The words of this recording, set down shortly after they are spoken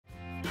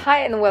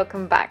Hi and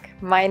welcome back.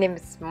 My name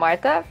is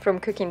Marta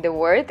from Cooking the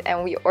Word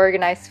and we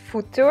organize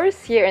food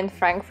tours here in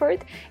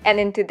Frankfurt,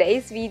 and in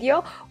today's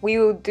video we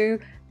will do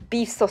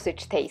beef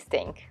sausage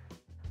tasting.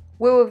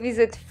 We will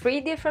visit 3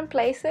 different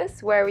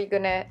places where we're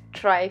gonna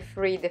try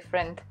 3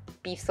 different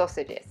beef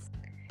sausages.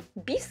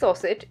 Beef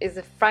sausage is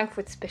a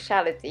Frankfurt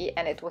specialty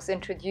and it was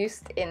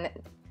introduced in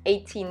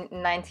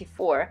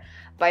 1894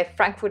 by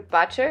Frankfurt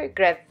butcher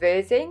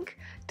Gref-Völsing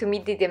to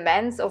meet the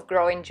demands of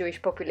growing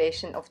Jewish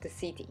population of the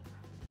city.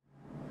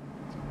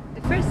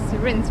 The first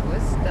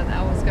Rindswurst that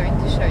I was going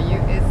to show you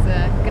is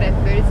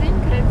Gref-Völsing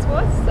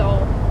Rindswurst.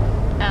 So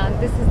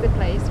this is the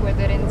place where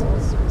the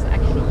Rindswurst was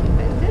actually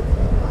invented,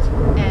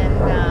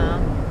 and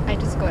I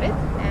just got it,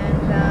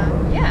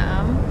 and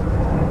yeah, I'm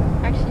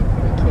actually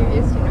pretty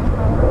curious, you know,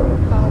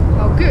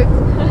 how good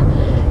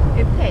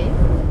it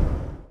tastes.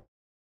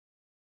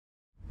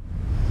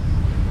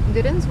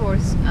 The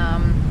Rindswurst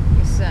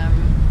is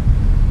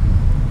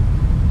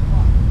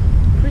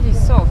pretty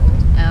soft.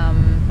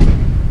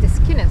 The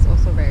skin is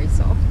also very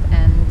soft,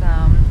 and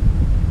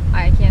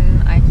I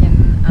can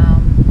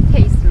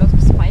taste a lot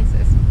of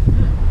spices.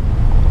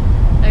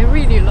 I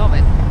really love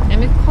it,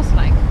 and it costs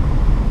like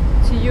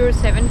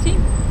 €2.70,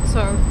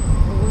 so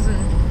it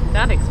wasn't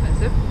that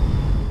expensive.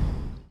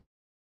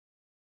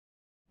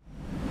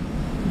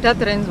 That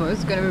Rindswurst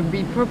is gonna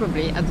be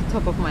probably at the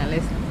top of my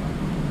list.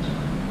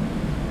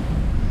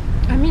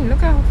 I mean, look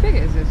how big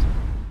is this.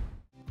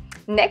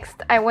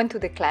 Next, I went to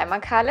the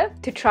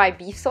Kleinmarkthalle to try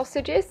beef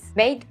sausages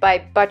made by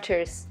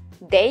butchers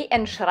Dey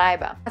and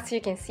Schreiber. As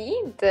you can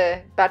see,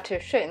 the butcher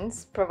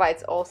Schöns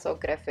provides also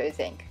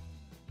Gref-Völsing.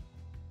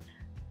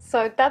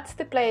 So that's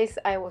the place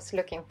I was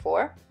looking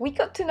for. We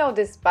got to know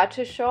this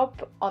butcher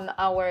shop on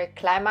our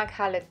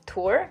Kleinmarkthalle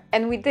tour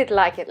and we did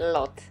like it a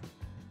lot.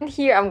 And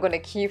here I'm gonna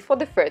queue for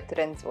the third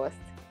Rindswurst.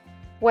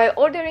 While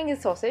ordering a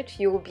sausage,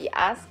 you will be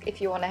asked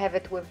if you want to have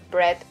it with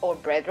bread or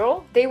bread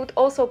roll. They would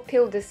also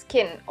peel the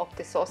skin of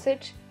the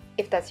sausage,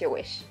 if that's your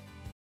wish.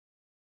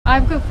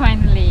 I've got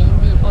finally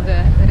the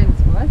other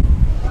Rindswurst.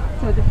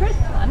 So the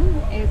first one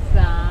is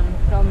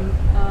from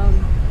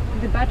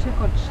the butcher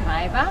called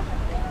Schreiber.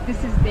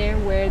 This is there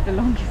where the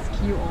longest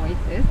queue always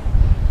is.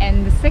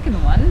 And the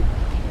second one,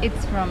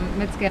 it's from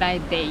Metzgerei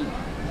Dey.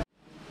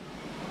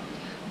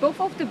 Both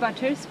of the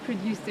butchers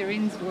produce the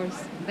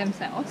Rindswurst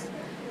themselves.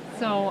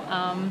 So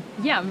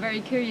yeah, I'm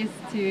very curious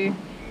to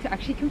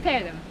actually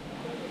compare them.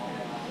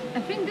 I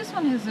think this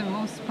one has the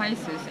most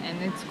spices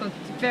and it's got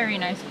very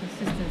nice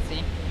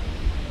consistency.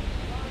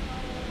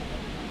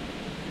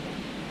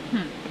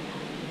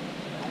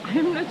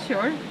 I'm not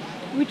sure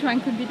which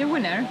one could be the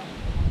winner.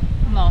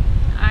 No,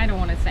 I don't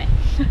want to say.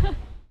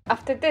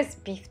 After this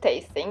beef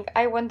tasting,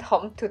 I went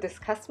home to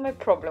discuss my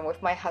problem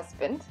with my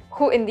husband,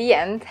 who in the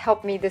end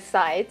helped me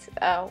decide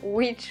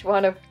which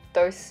one of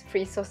those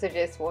 3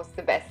 sausages was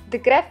the best. The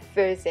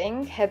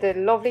Gref-Völsing had a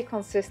lovely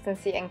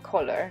consistency and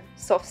color,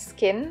 soft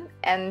skin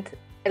and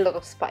a lot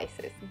of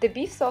spices. The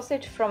beef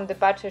sausage from the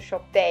butcher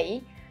shop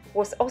Dey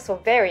was also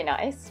very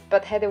nice,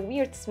 but had a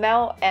weird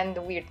smell and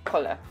a weird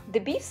color. The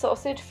beef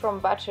sausage from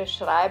butcher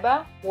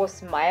Schreiber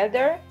was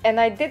milder, and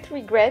I did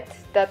regret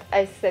that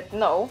I said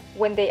no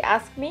when they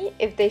asked me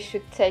if they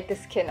should take the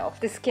skin off.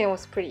 The skin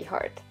was pretty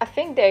hard. I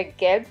think their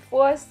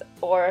Gelbwurst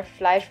or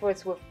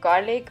Fleischwurst with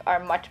garlic are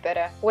much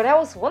better. What I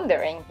was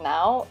wondering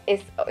now is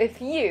if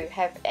you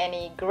have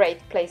any great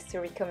place to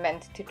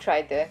recommend to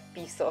try the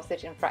beef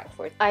sausage in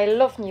Frankfurt. I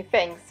love new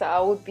things, so I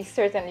would be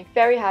certainly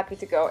very happy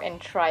to go and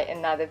try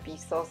another beef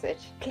sausage.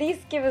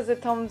 Please give us a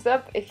thumbs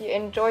up if you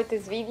enjoyed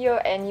this video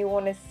and you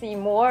want to see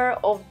more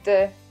of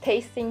the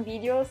tasting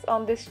videos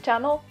on this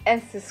channel,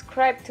 and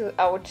subscribe to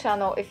our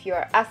channel if you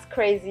are as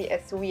crazy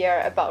as we are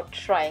about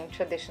trying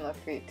traditional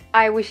food.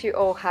 I wish you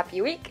all a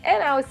happy week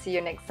and I will see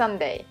you next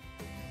Sunday.